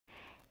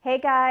Hey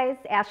guys,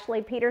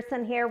 Ashely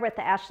Pederson here with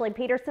the Ashely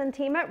Pederson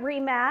team at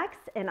RE/MAX,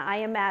 and I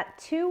am at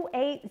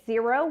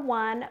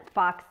 2801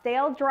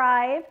 Foxdale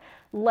Drive,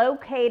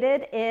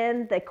 located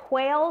in the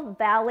Quail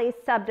Valley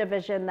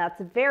Subdivision.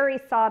 That's a very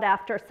sought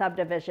after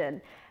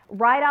subdivision.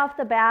 Right off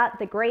the bat,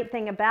 the great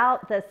thing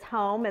about this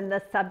home and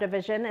this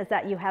subdivision is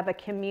that you have a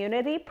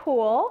community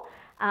pool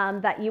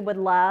that you would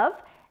love.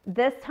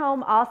 This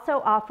home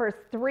also offers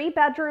 3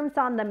 bedrooms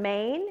on the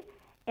main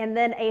and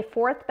then a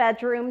 4th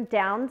bedroom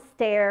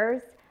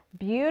downstairs.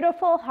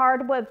 Beautiful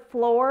hardwood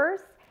floors.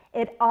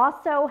 It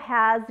also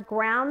has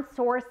ground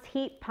source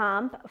heat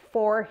pump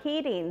for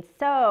heating.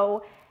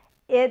 So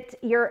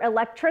your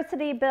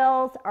electricity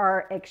bills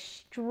are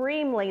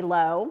extremely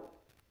low.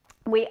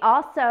 We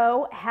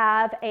also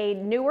have a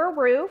newer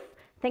roof.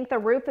 I think the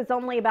roof is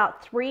only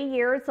about 3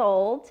 years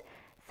old.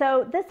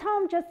 So this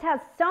home just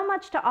has so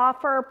much to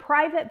offer.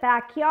 Private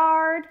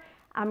backyard.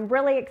 I'm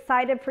really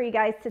excited for you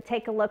guys to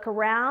take a look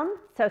around.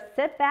 So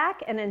sit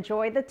back and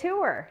enjoy the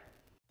tour.